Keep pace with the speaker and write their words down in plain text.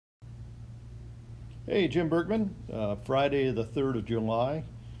Hey, Jim Bergman. Friday the 3rd of July,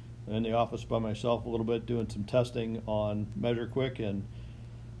 in the office by myself a little bit doing some testing on measureQuick, and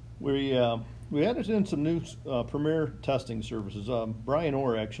we added in some new Premier testing services. Brian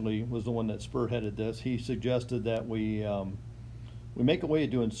Orr actually was the one that spearheaded this. He suggested that we make a way of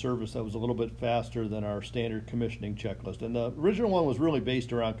doing service that was a little bit faster than our standard commissioning checklist. And the original one was really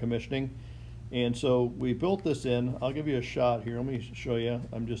based around commissioning. And so we built this in. I'll give you a shot here. Let me show you.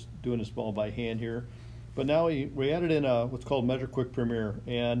 I'm just doing this all by hand here. But now we added in what's called measureQuick Premier.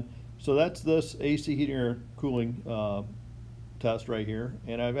 And so that's this AC heating or cooling test right here.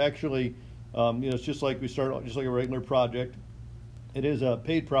 And I've actually, it's just like just like a regular project. It is a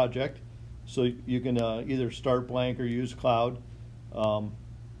paid project. So you can either start blank or use cloud. So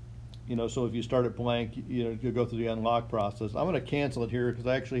if you start it blank, you'll go through the unlock process. I'm going to cancel it here because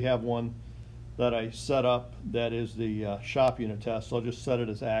I actually have one that I set up that is the shop unit test. So I'll just set it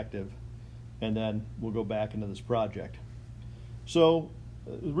as active, and then we'll go back into this project. So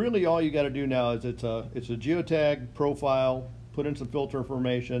really all you got to do now is it's a geotag profile, put in some filter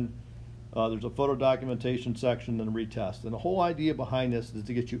information. There's a photo documentation section and a retest. And the whole idea behind this is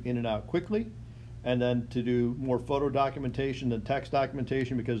to get you in and out quickly, and then to do more photo documentation than text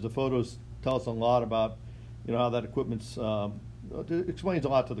documentation, because the photos tell us a lot about how that equipment's it explains a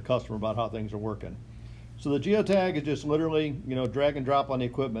lot to the customer about how things are working. So the geotag is just literally drag and drop on the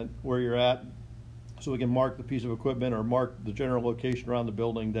equipment where you're at, so we can mark the piece of equipment or mark the general location around the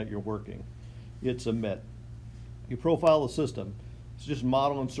building that you're working. You hit submit. You profile the system. It's just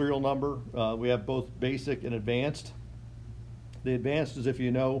model and serial number. We have both basic and advanced. The advanced is if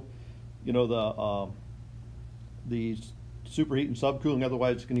the superheat and subcooling,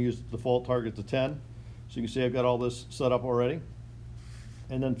 otherwise it's going to use the default target to 10. So you can see I've got all this set up already.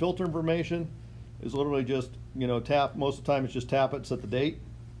 And then filter information is literally just, tap. Most of the time it's just tap it, set the date,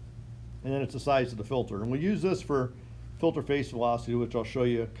 and then it's the size of the filter. And we use this for filter face velocity, which I'll show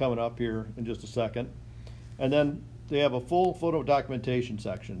you coming up here in just a second. And then they have a full photo documentation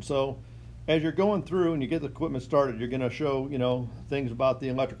section. So as you're going through and you get the equipment started, you're going to show, things about the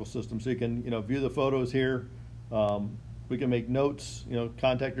electrical system. So you can, view the photos here. We can make notes,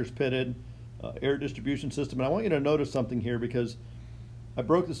 contactors pitted, air distribution system. And I want you to notice something here, because I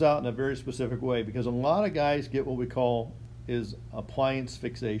broke this out in a very specific way, because a lot of guys get what we call is appliance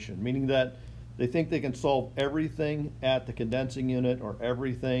fixation, meaning that they think they can solve everything at the condensing unit or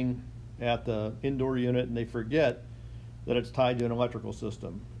everything at the indoor unit, and they forget that it's tied to an electrical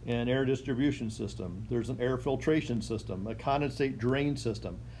system, an air distribution system. There's an air filtration system, a condensate drain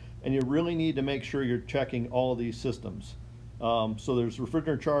system, and you really need to make sure you're checking all of these systems. So there's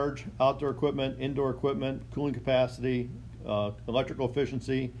refrigerant charge, outdoor equipment, indoor equipment, cooling capacity, electrical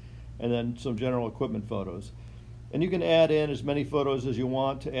efficiency, and then some general equipment photos. And you can add in as many photos as you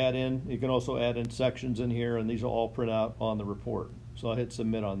want to add in. You can also add in sections in here, and these will all print out on the report. So I'll hit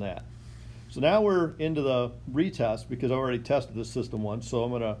submit on that. So now we're into the retest, because I already tested this system once, so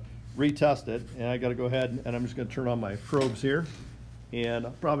I'm going to retest it, and I got to go ahead and I'm just going to turn on my probes here, and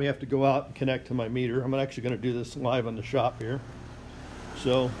I'll probably have to go out and connect to my meter. I'm actually going to do this live on the shop here.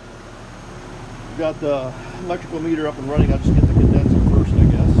 So we've got the electrical meter up and running. I'll just get the condenser first, I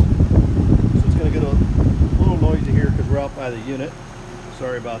guess. So it's going to get a little noisy here because we're out by the unit.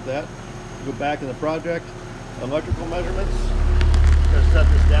 Sorry about that. Go back in the project. Electrical measurements. I'm going to set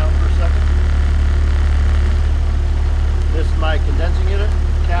this down for a second. This is my condensing unit,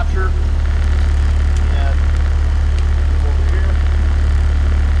 capture, and over here,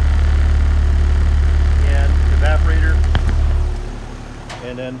 and evaporator,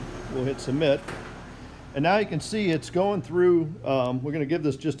 and then we'll hit submit. And now you can see it's going through, we're going to give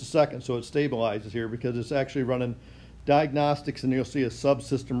this just a second so it stabilizes here, because it's actually running Diagnostics, and you'll see a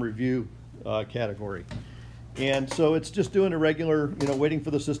subsystem review category. And so it's just doing a regular, waiting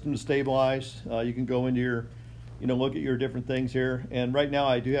for the system to stabilize. You can go into your, look at your different things here. And right now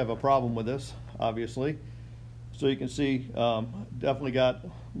I do have a problem with this, obviously. So you can see, definitely got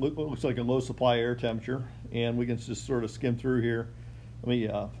what looks like a low supply air temperature. And we can just sort of skim through here. Let me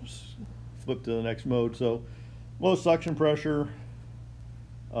flip to the next mode. So low suction pressure,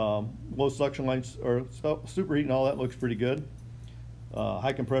 low suction lines, or superheat and all that looks pretty good.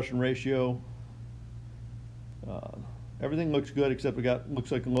 High compression ratio. Everything looks good, except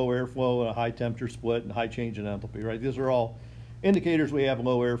looks like a low airflow and a high temperature split and high change in enthalpy, right? These are all indicators we have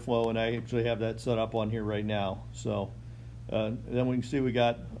low airflow, and I actually have that set up on here right now. So then we can see we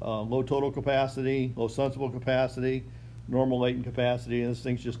got low total capacity, low sensible capacity, normal latent capacity, and this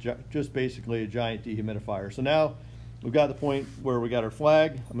thing's just basically a giant dehumidifier. So now we've got the point where we got our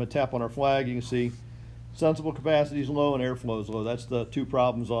flag. I'm going to tap on our flag. You can see sensible capacity is low and airflow is low. That's the two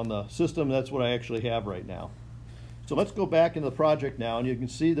problems on the system. That's what I actually have right now. So let's go back into the project now, and you can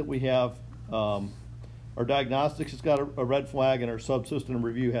see that we have our diagnostics has got a red flag, and our subsystem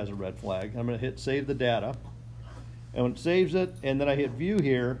review has a red flag. I'm going to hit save the data, and when it saves it, and then I hit view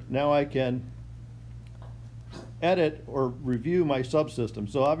here, now I can edit or review my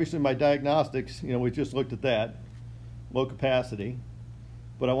subsystem. So obviously my diagnostics, we just looked at that, low capacity,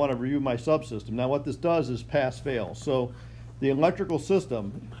 but I want to review my subsystem. Now what this does is pass-fail. So the electrical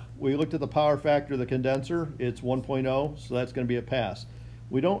system, we looked at the power factor of the condenser, it's 1.0, so that's going to be a pass.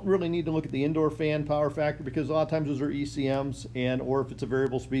 We don't really need to look at the indoor fan power factor because a lot of times those are ECMs, or if it's a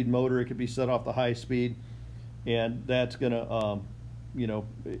variable speed motor, it could be set off the high speed, and that's going to,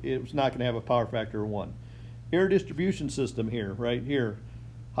 it's not going to have a power factor of 1. Air distribution system here, right here,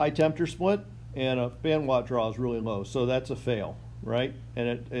 high temperature split, and a fan watt draw is really low, so that's a fail, right?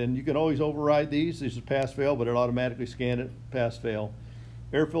 And you can always override these. These is pass-fail, but it automatically scanned it, pass-fail.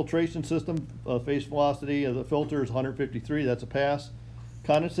 Air filtration system, phase velocity of the filter is 153, that's a pass.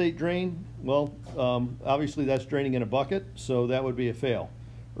 Condensate drain, well, obviously that's draining in a bucket, so that would be a fail.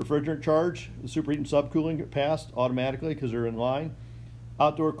 Refrigerant charge, the superheating subcooling passed automatically because they're in line.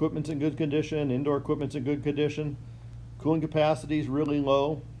 Outdoor equipment's in good condition, indoor equipment's in good condition. Cooling capacity is really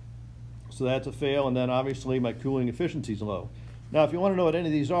low, so that's a fail, and then obviously my cooling efficiency is low. Now if you want to know what any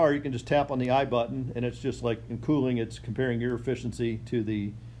of these are, you can just tap on the I button, and it's just like in cooling, it's comparing your efficiency to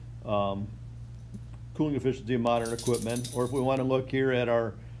the cooling efficiency of modern equipment. Or if we want to look here at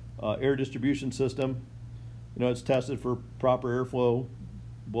our air distribution system, it's tested for proper airflow,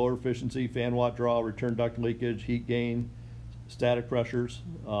 blower efficiency, fan watt draw, return duct leakage, heat gain, static pressures.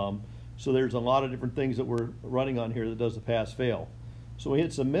 So there's a lot of different things that we're running on here that does the pass-fail. So we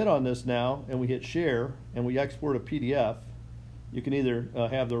hit submit on this now, and we hit share, and we export a PDF. You can either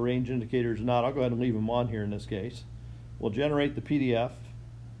have the range indicators or not. I'll go ahead and leave them on here in this case. We'll generate the PDF.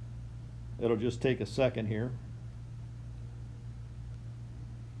 It'll just take a second here.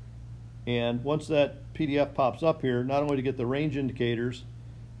 And once that PDF pops up here, not only to get the range indicators,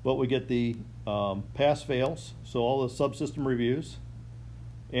 but we get the pass-fails, so all the subsystem reviews,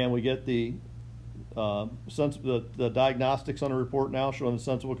 and we get the diagnostics on the report now showing the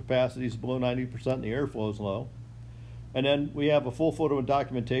sensible capacity is below 90% and the airflow is low. And then we have a full photo and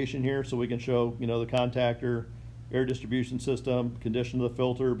documentation here, so we can show the contactor, air distribution system, condition of the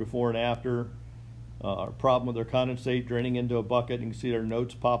filter before and after, our problem with our condensate draining into a bucket. You can see our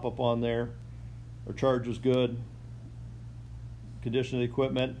notes pop up on there. Our charge is good. Condition of the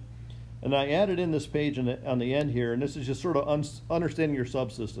equipment. And I added in this page on the end here, and this is just sort of understanding your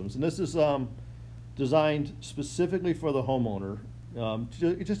subsystems. And this is designed specifically for the homeowner.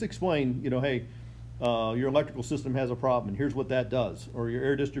 Just explain, hey, your electrical system has a problem, and here's what that does. Or your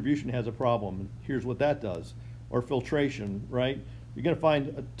air distribution has a problem, and here's what that does. Or filtration, right? You're going to find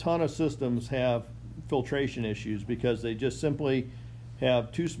a ton of systems have filtration issues because they just simply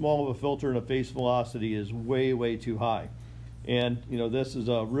have too small of a filter, and a phase velocity is way, way too high. And this is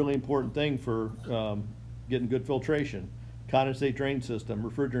a really important thing for getting good filtration. Condensate drain system,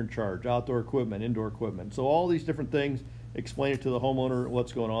 refrigerant charge, outdoor equipment, indoor equipment. So all these different things, explain it to the homeowner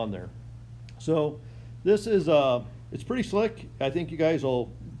what's going on there. So this is it's pretty slick. I think you guys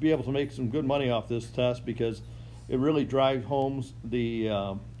will be able to make some good money off this test because it really drives home the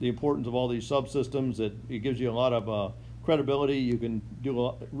importance of all these subsystems. It gives you a lot of credibility. You can do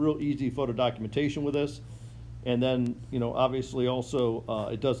a real easy photo documentation with this. And then, obviously also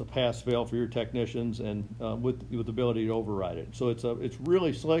it does a pass-fail for your technicians, and with the ability to override it. So it's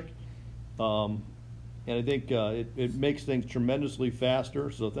really slick, and I think it makes things tremendously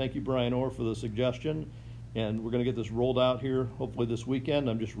faster. So thank you, Brian Orr, for the suggestion. And we're going to get this rolled out here hopefully this weekend.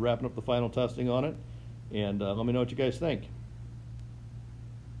 I'm just wrapping up the final testing on it, and let me know what you guys think.